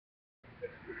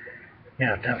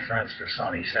Yeah, death threats to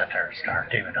Saudi Satire star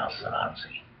David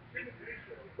al-Saddamsi,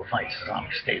 who fights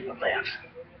Islamic State with lads.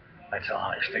 Fights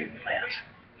Islamic State with lads.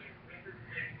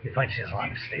 He fights the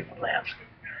Islamic State with lads.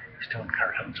 He's doing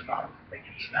cartoons about him,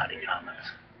 making snotty comments,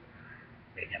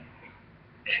 making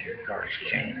guards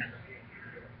chain,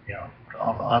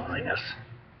 all the ugliness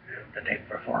that they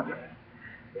perform.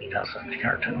 He does in the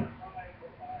cartoon.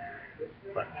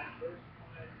 But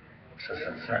says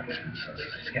it's threats, says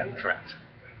he's getting threats.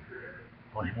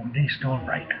 Well, he's doing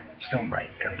right. He's doing right.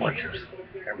 They're butchers.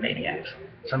 They're maniacs.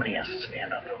 Somebody has to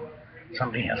stand up.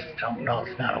 Somebody has to tell them, no,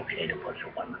 it's not okay to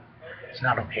butcher women. It's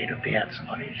not okay to beat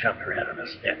somebody and shove their head on a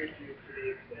stick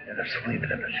and just leave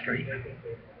it in the street.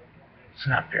 It's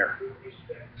not fair.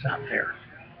 It's not fair.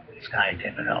 This guy,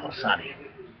 David al-Saddamsi,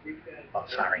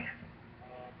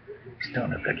 he's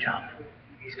doing a good job.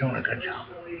 He's doing a good job.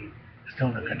 He's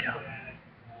doing a good job.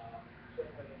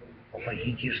 Hopefully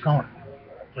he keeps going.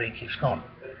 Hopefully he keeps going.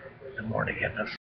 The more they get this